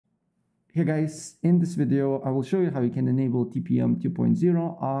Hey guys, in this video I will show you how you can enable TPM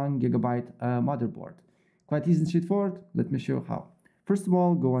 2.0 on Gigabyte motherboard. Quite easy and straightforward. Let me show you how. First of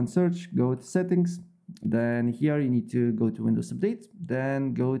all, go on search, go to settings, then here you need to go to Windows Update,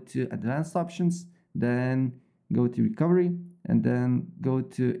 then go to advanced options, then go to recovery, and then go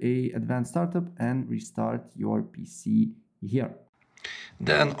to advanced startup and restart your PC here.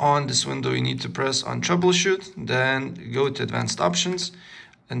 Then on this window you need to press on troubleshoot, then go to advanced options,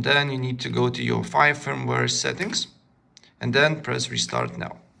 and then you need to go to your firmware settings, and then press restart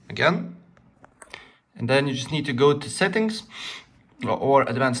now again. And then you just need to go to settings or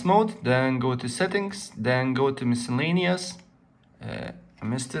advanced mode, then go to settings, then go to miscellaneous. I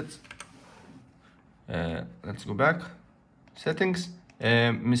missed it. Let's go back. Settings,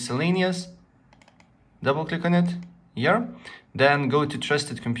 miscellaneous, double click on it here. Then go to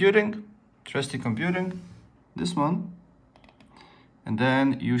trusted computing, this one. And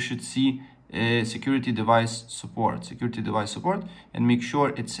then you should see security device support, and make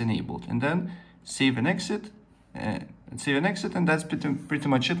sure it's enabled. And then save and exit, and that's pretty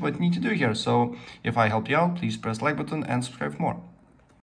much it what you need to do here. So if I help you out, please press like button and subscribe for more.